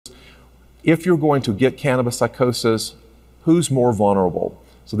if you're going to get cannabis psychosis, who's more vulnerable?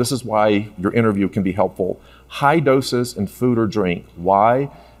 So this is why your interview can be helpful. High doses in food or drink. Why?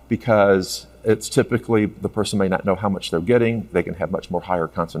 Because it's typically, the person may not know how much they're getting. They can have much more higher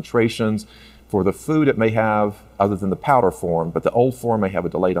concentrations. For the food, it may have, other than the powder form, but the old form may have a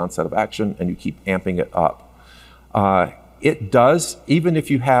delayed onset of action, and you keep amping it up. It does, even if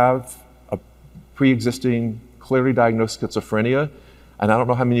you have a pre-existing, clearly diagnosed schizophrenia, and I don't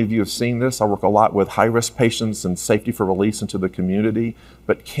know how many of you have seen this. I work a lot with high-risk patients and safety for release into the community,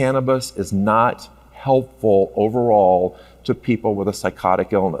 but cannabis is not helpful overall to people with a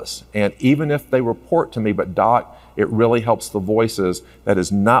psychotic illness. And even if they report to me, but doc, it really helps the voices, that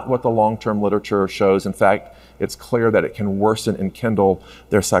is not what the long-term literature shows. In fact, it's clear that it can worsen and kindle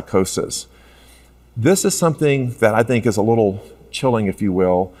their psychosis. This is something that I think is a little chilling, if you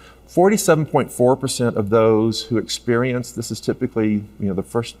will. 47.4% of those who experience, this is typically, the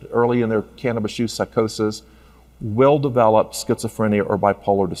first early in their cannabis use psychosis, will develop schizophrenia or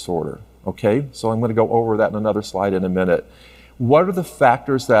bipolar disorder. Okay, so I'm going to go over that in another slide in a minute. What are the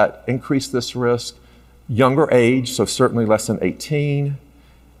factors that increase this risk? Younger age, so certainly less than 18,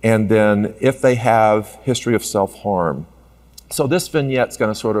 and then if they have history of self-harm. So this vignette's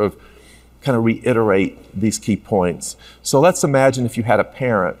going to sort of kind of reiterate these key points. So let's imagine if you had a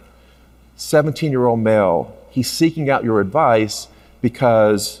parent, 17-year-old male, he's seeking out your advice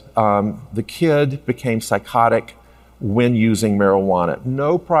because the kid became psychotic when using marijuana.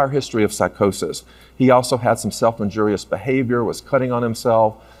 No prior history of psychosis. He also had some self-injurious behavior, was cutting on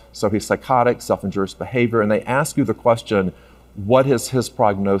himself, so he's psychotic, self-injurious behavior, and they ask you the question, what is his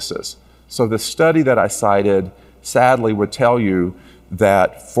prognosis? So the study that I cited, sadly, would tell you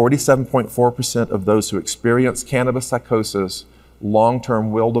that 47.4% of those who experience cannabis psychosis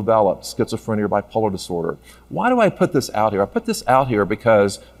long-term will develop schizophrenia or bipolar disorder. Why do I put this out here? I put this out here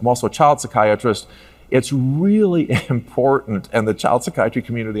because I'm also a child psychiatrist. It's really important, and the child psychiatry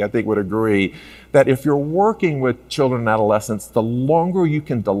community, I think, would agree, that if you're working with children and adolescents, the longer you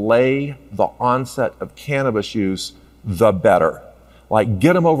can delay the onset of cannabis use, the better. Like,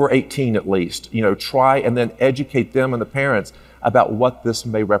 get them over 18 at least. Try and then educate them and the parents about what this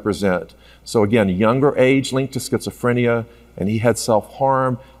may represent. So again, younger age linked to schizophrenia, and he had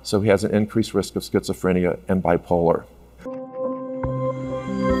self-harm, so he has an increased risk of schizophrenia and bipolar.